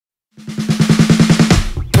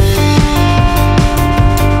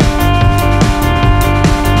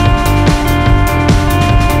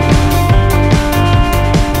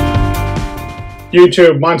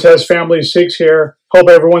YouTube, Montez Family 6 here. Hope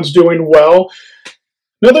everyone's doing well.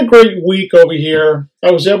 Another great week over here.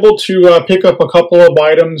 I was able to pick up a couple of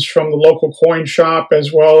items from the local coin shop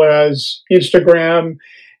as well as Instagram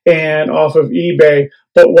and off of eBay.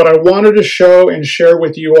 But what I wanted to show and share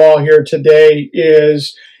with you all here today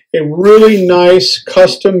is a really nice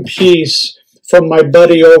custom piece from my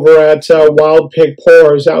buddy over at Wild Pig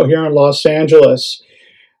Pours out here in Los Angeles.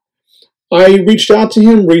 I reached out to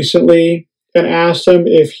him recently and asked him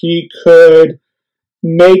if he could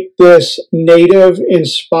make this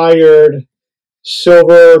native-inspired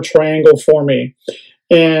silver triangle for me.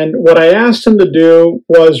 And what I asked him to do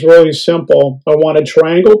was really simple. I want a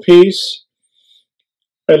triangle piece.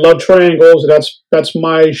 I love triangles. That's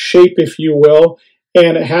my shape, if you will.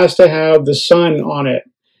 And it has to have the sun on it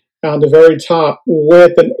on the very top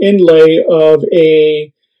with an inlay of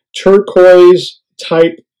a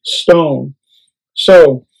turquoise-type stone.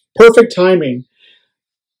 So, perfect timing.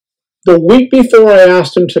 The week before I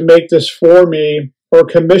asked him to make this for me, or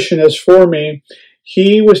commission this for me,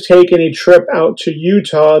 he was taking a trip out to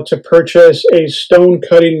Utah to purchase a stone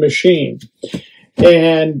cutting machine.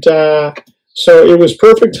 And so it was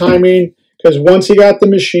perfect timing because once he got the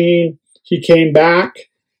machine, he came back,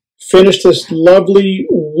 finished this lovely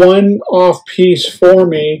one-off piece for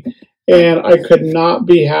me, and I could not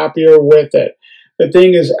be happier with it. The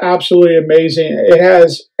thing is absolutely amazing. It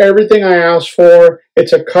has everything I asked for.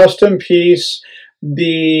 It's a custom piece.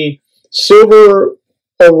 The silver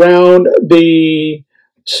around the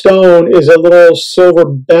stone is a little silver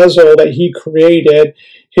bezel that he created.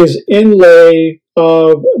 His inlay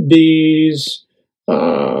of these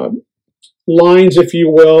lines, if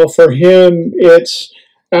you will, for him, it's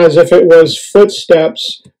as if it was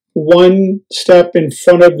footsteps, one step in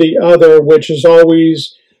front of the other, which is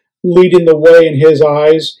always leading the way in his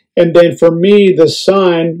eyes. And then for me, the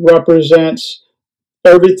sun represents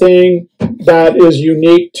everything that is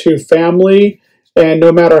unique to family. And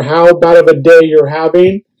no matter how bad of a day you're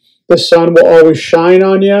having, the sun will always shine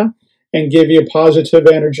on you and give you positive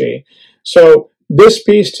energy. So this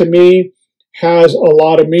piece to me has a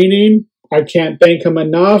lot of meaning. I can't thank him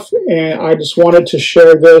enough, and I just wanted to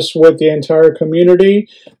share this with the entire community.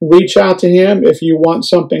 Reach out to him if you want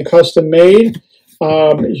something custom made.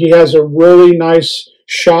 He has a really nice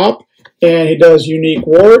shop, and he does unique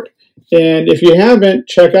work. And if you haven't,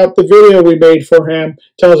 check out the video we made for him.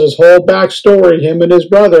 Tells his whole backstory, him and his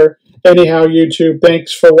brother. Anyhow, YouTube,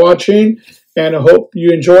 thanks for watching, and I hope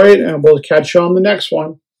you enjoy it, and we'll catch you on the next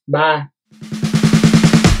one. Bye.